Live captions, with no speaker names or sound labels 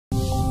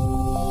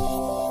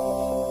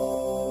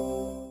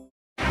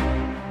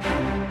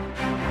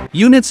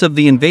Units of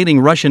the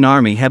invading Russian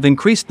army have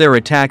increased their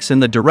attacks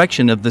in the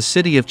direction of the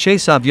city of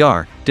Chasov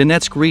Yar,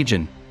 Donetsk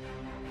region.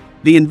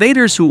 The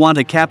invaders who want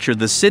to capture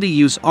the city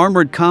use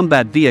armored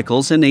combat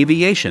vehicles and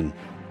aviation.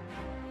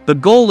 The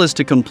goal is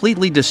to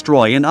completely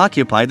destroy and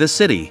occupy the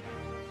city.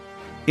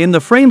 In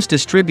the frames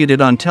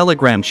distributed on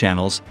Telegram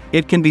channels,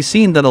 it can be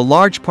seen that a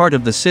large part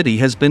of the city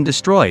has been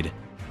destroyed.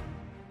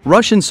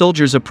 Russian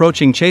soldiers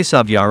approaching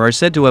Chasov Yar are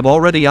said to have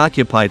already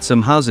occupied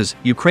some houses.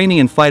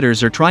 Ukrainian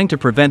fighters are trying to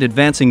prevent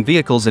advancing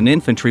vehicles and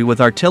infantry with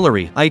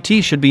artillery.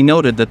 It should be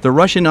noted that the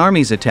Russian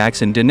army's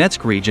attacks in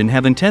Donetsk region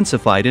have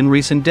intensified in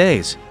recent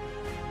days.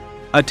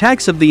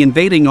 Attacks of the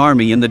invading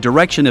army in the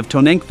direction of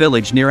Tonenk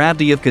village near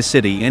Avdiivka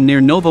city and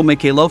near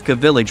Novomikhailovka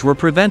village were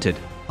prevented.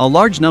 A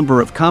large number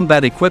of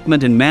combat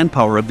equipment and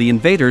manpower of the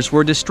invaders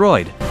were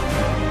destroyed.